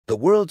The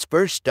world's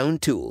first stone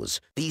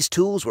tools. These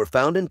tools were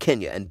found in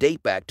Kenya and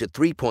date back to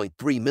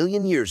 3.3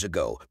 million years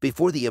ago,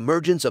 before the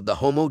emergence of the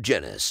Homo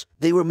genus.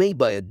 They were made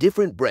by a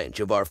different branch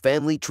of our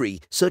family tree,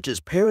 such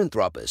as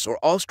Paranthropus or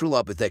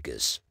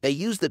Australopithecus. They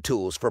used the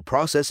tools for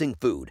processing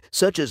food,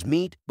 such as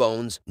meat,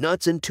 bones,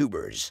 nuts, and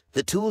tubers.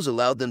 The tools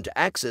allowed them to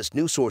access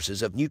new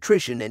sources of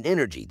nutrition and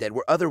energy that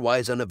were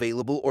otherwise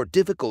unavailable or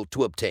difficult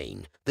to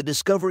obtain. The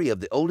discovery of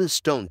the oldest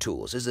stone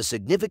tools is a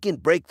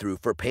significant breakthrough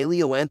for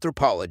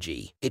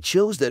paleoanthropology. It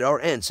shows that our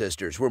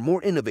ancestors were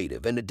more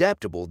innovative and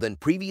adaptable than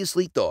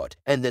previously thought,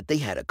 and that they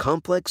had a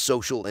complex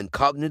social and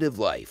cognitive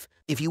life.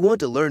 If you want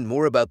to learn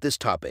more about this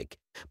topic,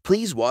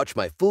 please watch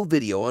my full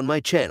video on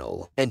my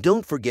channel. And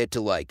don't forget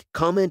to like,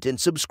 comment, and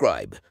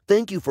subscribe.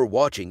 Thank you for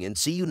watching and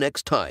see you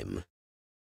next time.